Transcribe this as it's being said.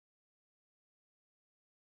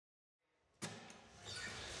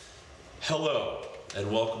Hello,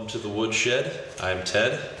 and welcome to the Woodshed. I'm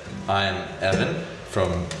Ted. I'm Evan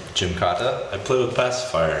from Jimkata. I play with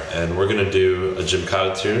Passafire, and we're going to do a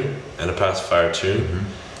Jimkata tune and a Passafire tune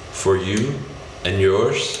for you and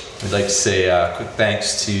yours. We'd like to say quick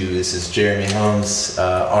thanks to, this is Jeremy Holmes'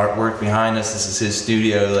 artwork behind us. This is his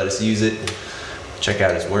studio. Let us use it. Check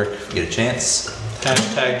out his work if you get a chance.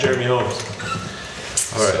 Hashtag Jeremy Holmes.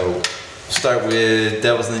 All right. So we'll start with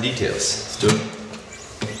Devils in the Details. Let's do it.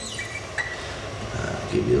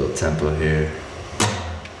 Give you a little tempo here.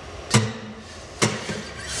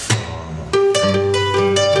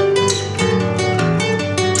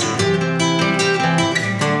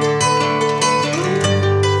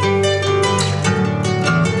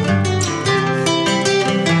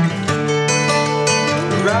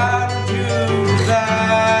 Riding through the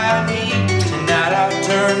valley, tonight I've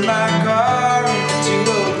turned my car into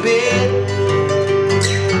a bed.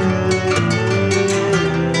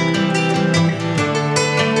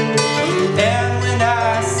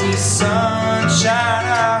 Sunshine,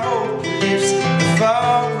 I hope it lifts the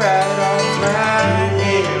fog right off my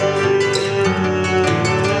head.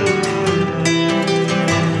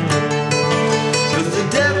 But the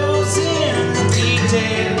devil's in the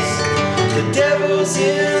details. The devil's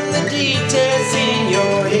in the details in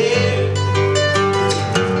your head.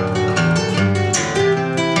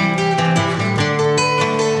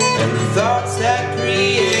 And the thoughts that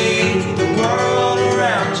create the world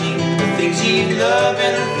around you, the things you love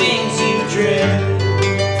and the things you dread.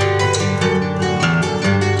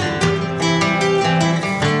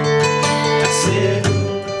 I said,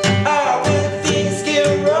 oh, when things get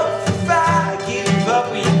rough, if I give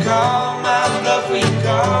up, we call my bluff, we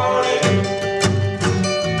call it.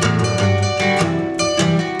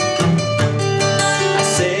 I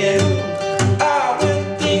said, oh, when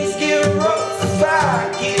things get rough, if I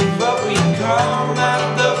give up, we call my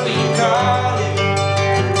bluff, we call it.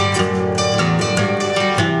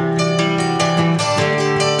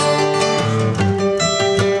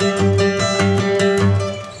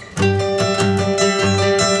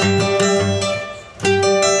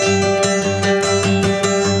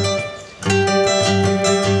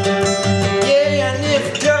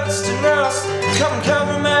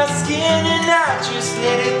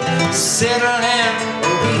 Settle down,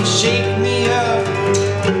 we shake me up.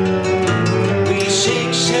 We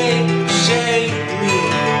shake, shake, shake me.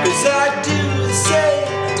 'Cause I do the same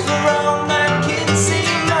for all my kids. Say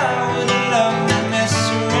I wouldn't love to mess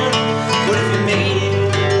around. What if we made it?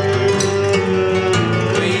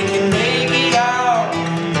 We can make it all.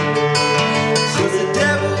 'Cause the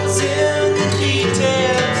devil's in the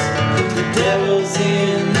details. The devil's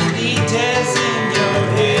in the details in your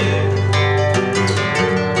head.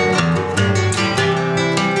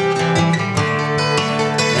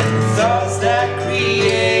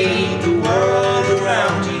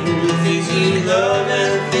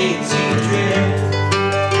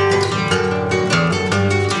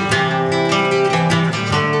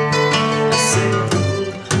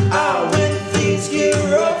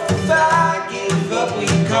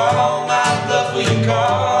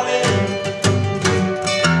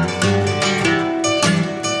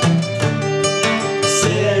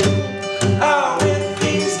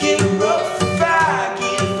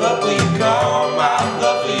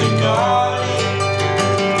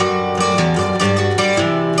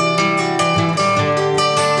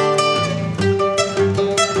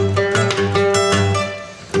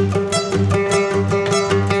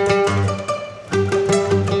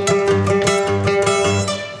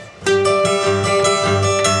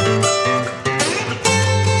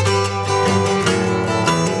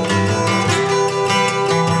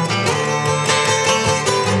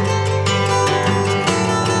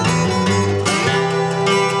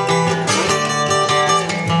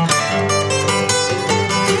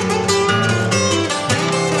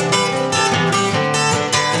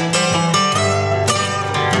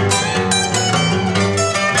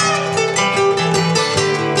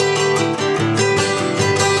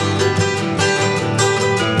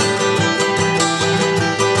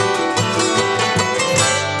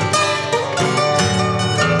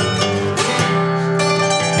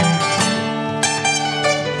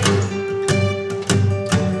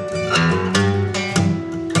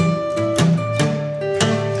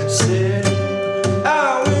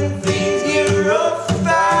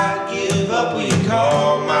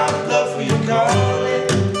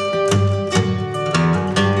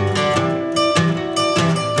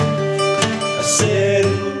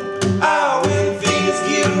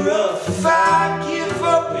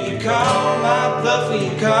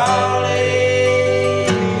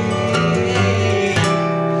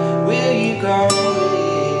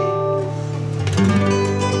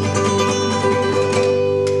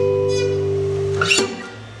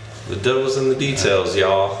 devil's in the details,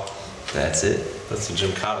 y'all. That's it. That's a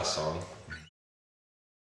Jimkata song.